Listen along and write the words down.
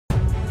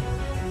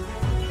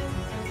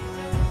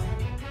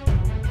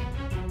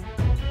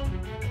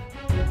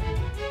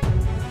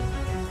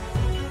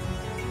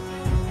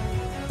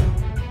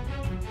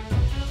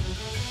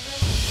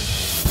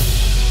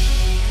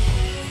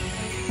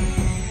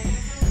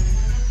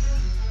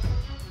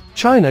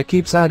China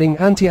keeps adding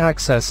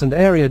anti-access and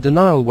area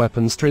denial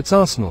weapons to its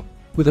arsenal,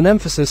 with an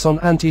emphasis on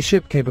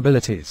anti-ship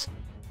capabilities.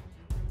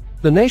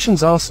 The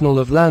nation's arsenal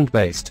of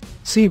land-based,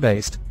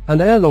 sea-based, and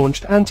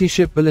air-launched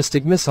anti-ship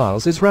ballistic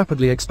missiles is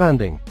rapidly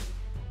expanding.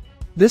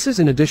 This is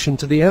in addition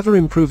to the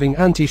ever-improving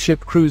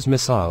anti-ship cruise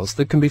missiles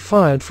that can be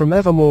fired from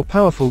ever more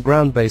powerful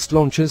ground-based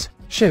launchers,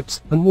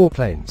 ships, and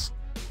warplanes.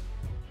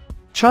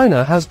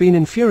 China has been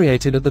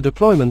infuriated at the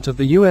deployment of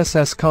the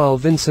USS Carl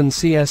Vinson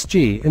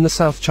CSG in the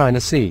South China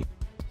Sea.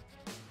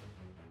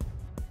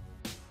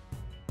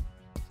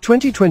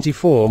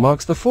 2024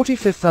 marks the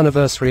 45th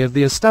anniversary of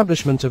the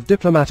establishment of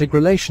diplomatic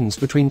relations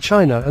between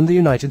China and the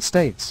United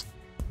States.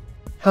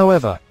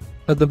 However,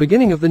 at the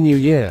beginning of the new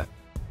year,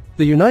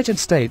 the United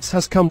States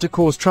has come to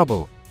cause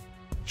trouble,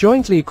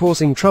 jointly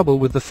causing trouble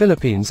with the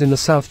Philippines in the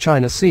South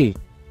China Sea,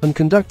 and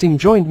conducting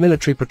joint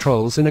military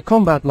patrols in a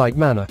combat-like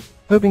manner,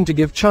 hoping to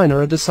give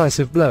China a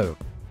decisive blow.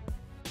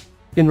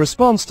 In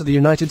response to the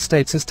United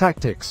States'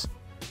 tactics,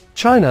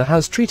 China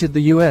has treated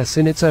the US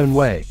in its own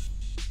way.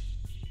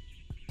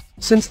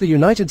 Since the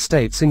United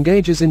States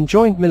engages in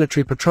joint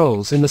military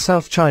patrols in the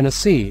South China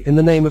Sea in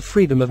the name of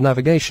freedom of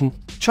navigation,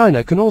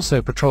 China can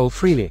also patrol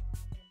freely.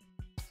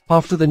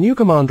 After the new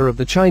commander of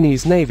the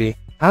Chinese Navy,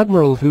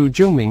 Admiral Hu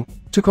Jungming,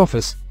 took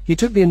office, he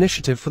took the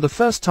initiative for the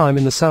first time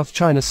in the South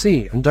China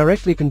Sea and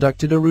directly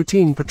conducted a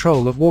routine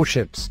patrol of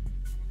warships.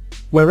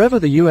 Wherever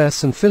the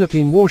US and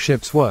Philippine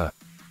warships were,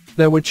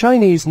 there were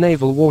Chinese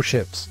naval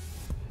warships,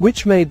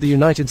 which made the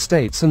United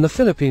States and the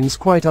Philippines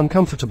quite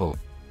uncomfortable.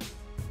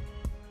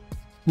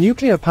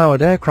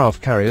 Nuclear-powered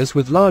aircraft carriers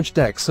with large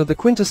decks are the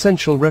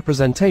quintessential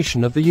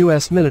representation of the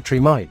US military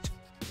might.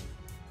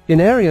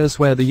 In areas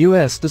where the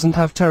US doesn't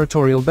have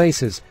territorial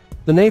bases,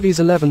 the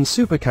Navy's 11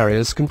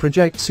 supercarriers can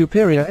project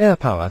superior air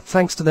power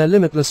thanks to their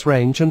limitless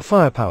range and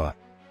firepower.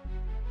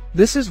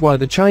 This is why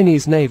the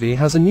Chinese Navy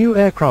has a new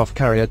aircraft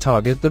carrier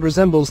target that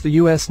resembles the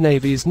US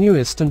Navy's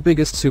newest and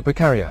biggest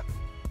supercarrier,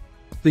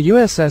 the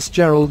USS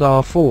Gerald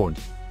R. Ford.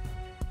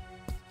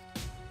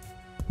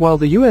 While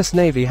the US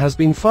Navy has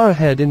been far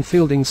ahead in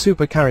fielding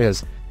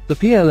supercarriers, the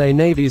PLA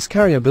Navy's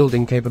carrier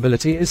building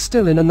capability is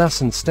still in a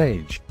nascent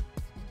stage.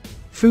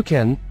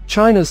 Fujian,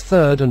 China's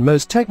third and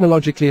most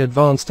technologically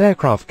advanced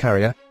aircraft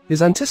carrier,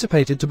 is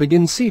anticipated to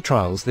begin sea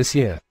trials this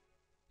year.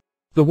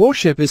 The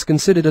warship is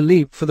considered a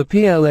leap for the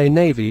PLA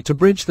Navy to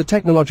bridge the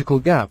technological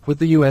gap with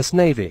the US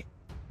Navy.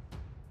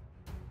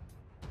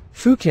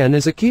 Fujian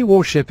is a key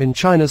warship in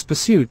China's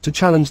pursuit to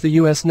challenge the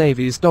US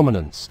Navy's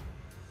dominance.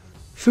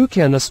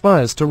 Fujian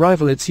aspires to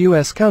rival its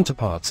US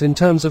counterparts in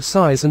terms of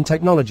size and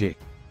technology.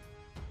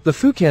 The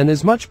Fujian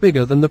is much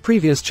bigger than the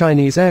previous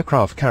Chinese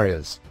aircraft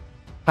carriers,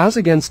 as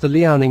against the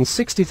Liaoning's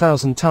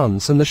 60,000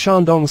 tons and the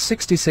Shandong's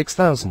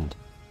 66,000.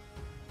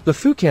 The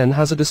Fujian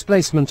has a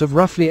displacement of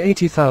roughly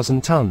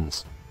 80,000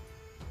 tons.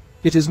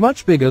 It is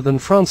much bigger than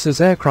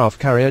France's aircraft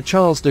carrier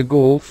Charles de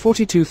Gaulle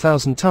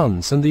 42,000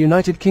 tons and the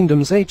United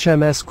Kingdom's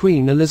HMS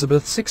Queen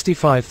Elizabeth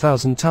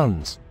 65,000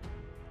 tons.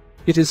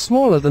 It is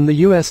smaller than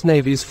the US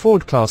Navy's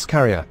Ford-class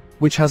carrier,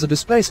 which has a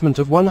displacement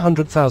of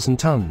 100,000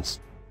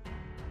 tons.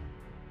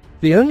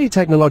 The only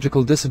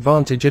technological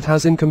disadvantage it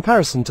has in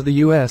comparison to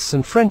the US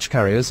and French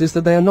carriers is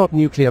that they are not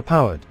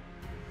nuclear-powered.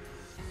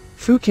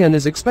 Fujian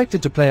is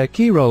expected to play a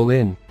key role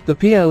in the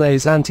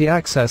PLA's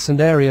anti-access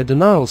and area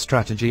denial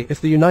strategy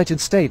if the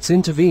United States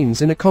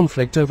intervenes in a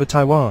conflict over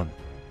Taiwan.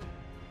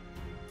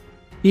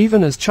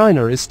 Even as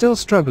China is still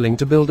struggling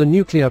to build a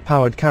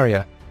nuclear-powered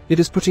carrier, it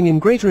is putting in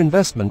greater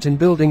investment in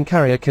building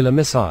carrier-killer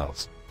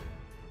missiles.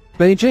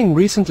 Beijing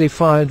recently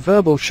fired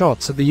verbal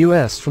shots at the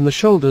US from the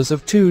shoulders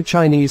of two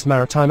Chinese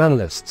maritime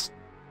analysts,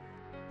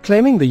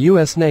 claiming the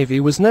US Navy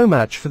was no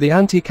match for the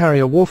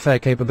anti-carrier warfare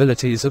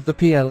capabilities of the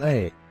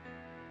PLA.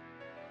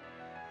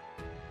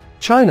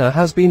 China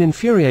has been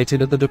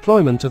infuriated at the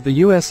deployment of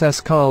the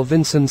USS Carl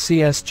Vinson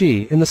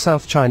CSG in the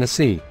South China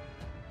Sea.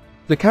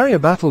 The carrier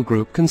battle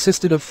group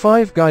consisted of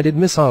 5 guided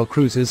missile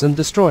cruisers and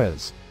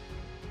destroyers,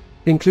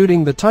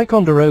 including the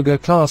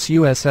Ticonderoga-class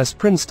USS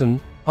Princeton,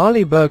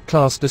 Arleigh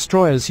Burke-class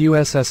destroyers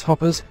USS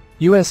Hoppers,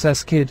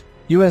 USS Kidd,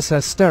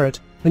 USS Sterett,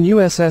 and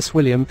USS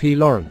William P.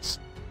 Lawrence.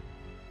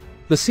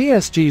 The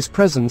CSG's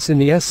presence in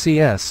the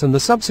SCS and the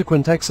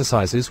subsequent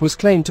exercises was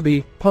claimed to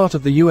be part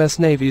of the US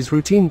Navy's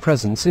routine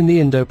presence in the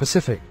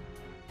Indo-Pacific.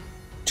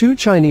 2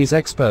 Chinese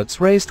experts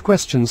raised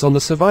questions on the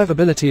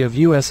survivability of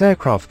US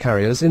aircraft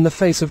carriers in the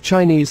face of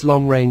Chinese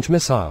long-range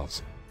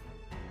missiles.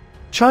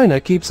 China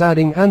keeps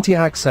adding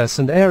anti-access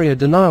and area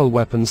denial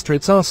weapons to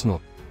its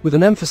arsenal, with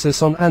an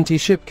emphasis on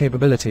anti-ship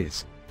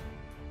capabilities.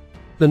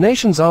 The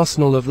nation's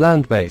arsenal of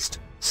land-based,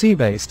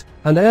 sea-based,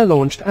 and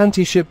air-launched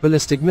anti-ship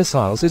ballistic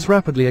missiles is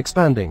rapidly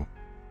expanding.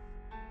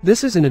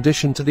 This is in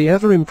addition to the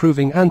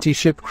ever-improving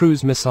anti-ship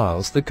cruise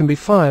missiles that can be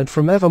fired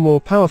from ever more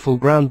powerful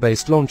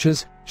ground-based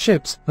launchers,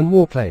 ships, and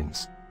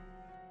warplanes.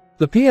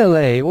 The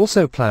PLA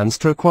also plans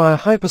to acquire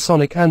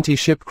hypersonic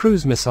anti-ship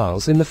cruise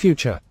missiles in the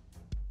future.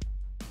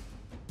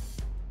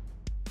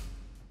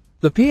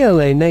 The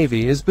PLA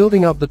Navy is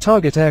building up the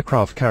target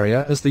aircraft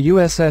carrier as the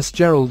USS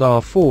Gerald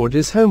R. Ford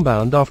is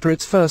homebound after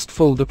its first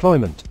full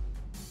deployment.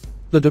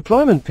 The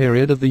deployment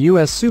period of the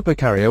US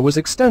supercarrier was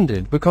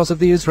extended because of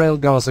the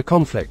Israel-Gaza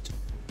conflict.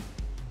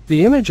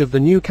 The image of the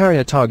new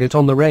carrier target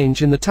on the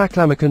range in the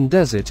Taklamakan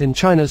Desert in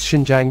China's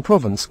Xinjiang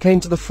province came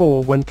to the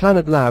fore when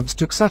Planet Labs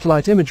took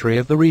satellite imagery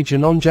of the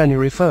region on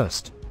January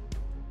 1st.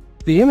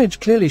 The image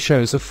clearly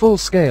shows a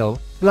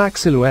full-scale, black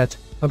silhouette,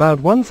 about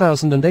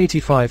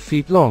 1,085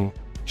 feet long,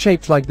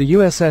 shaped like the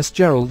USS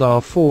Gerald R.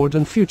 Ford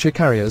and future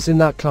carriers in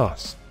that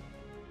class.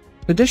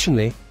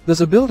 Additionally,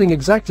 there's a building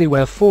exactly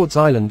where Ford's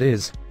island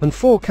is, and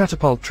 4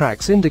 catapult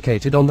tracks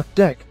indicated on the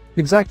deck,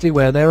 exactly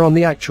where they're on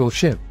the actual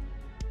ship.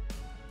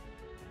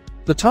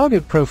 The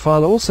target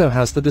profile also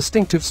has the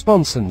distinctive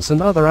sponsons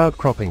and other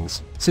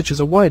outcroppings, such as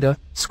a wider,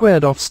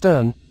 squared-off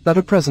stern, that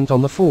are present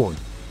on the Ford.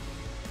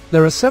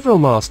 There are several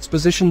masts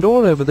positioned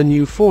all over the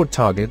new Ford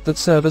target that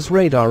serve as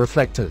radar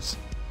reflectors,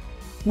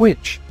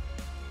 which,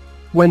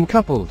 when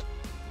coupled,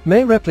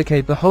 may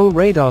replicate the whole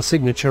radar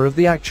signature of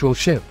the actual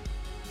ship.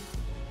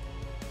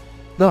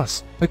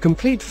 Thus, a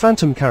complete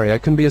phantom carrier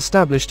can be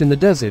established in the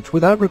desert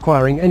without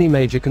requiring any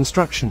major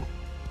construction.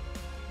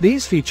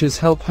 These features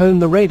help hone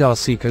the radar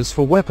seekers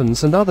for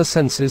weapons and other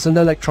sensors and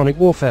electronic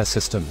warfare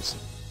systems.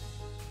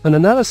 An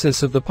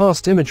analysis of the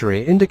past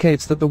imagery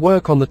indicates that the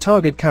work on the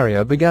target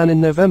carrier began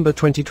in November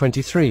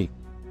 2023.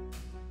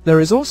 There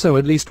is also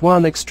at least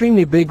one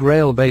extremely big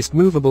rail-based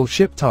movable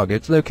ship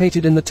target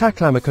located in the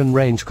Taklamakan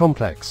Range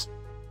complex.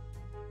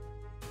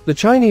 The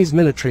Chinese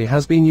military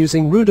has been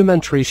using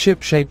rudimentary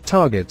ship-shaped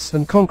targets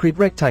and concrete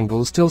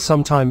rectangles till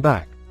some time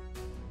back.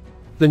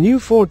 The new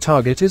Ford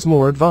target is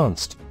more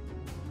advanced.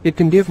 It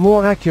can give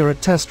more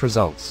accurate test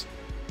results.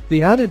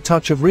 The added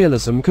touch of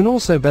realism can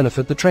also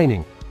benefit the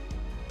training.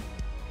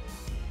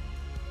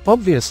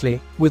 Obviously,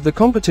 with the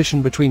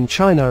competition between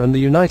China and the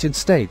United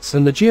States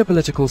and the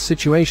geopolitical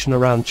situation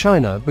around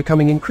China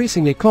becoming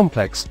increasingly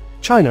complex,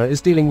 China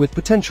is dealing with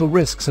potential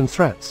risks and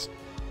threats.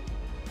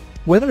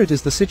 Whether it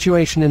is the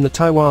situation in the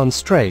Taiwan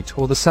Strait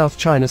or the South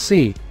China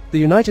Sea, the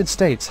United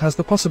States has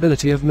the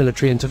possibility of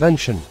military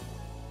intervention.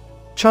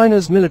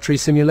 China's military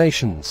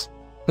simulations,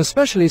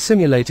 especially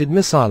simulated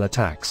missile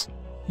attacks,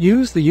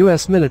 use the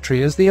US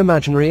military as the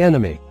imaginary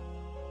enemy.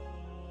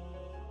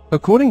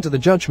 According to the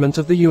judgment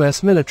of the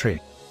US military,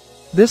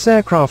 this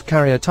aircraft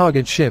carrier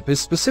target ship is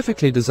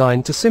specifically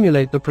designed to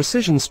simulate the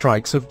precision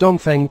strikes of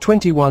Dongfeng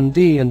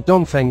 21D and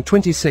Dongfeng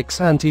 26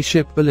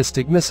 anti-ship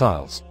ballistic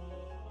missiles,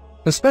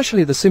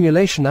 especially the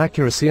simulation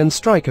accuracy and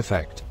strike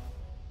effect.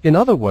 In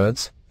other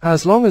words,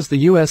 as long as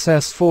the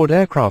USS Ford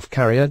aircraft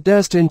carrier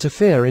dares to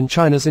interfere in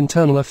China's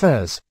internal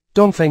affairs,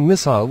 Dongfeng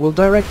Missile will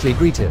directly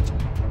greet it.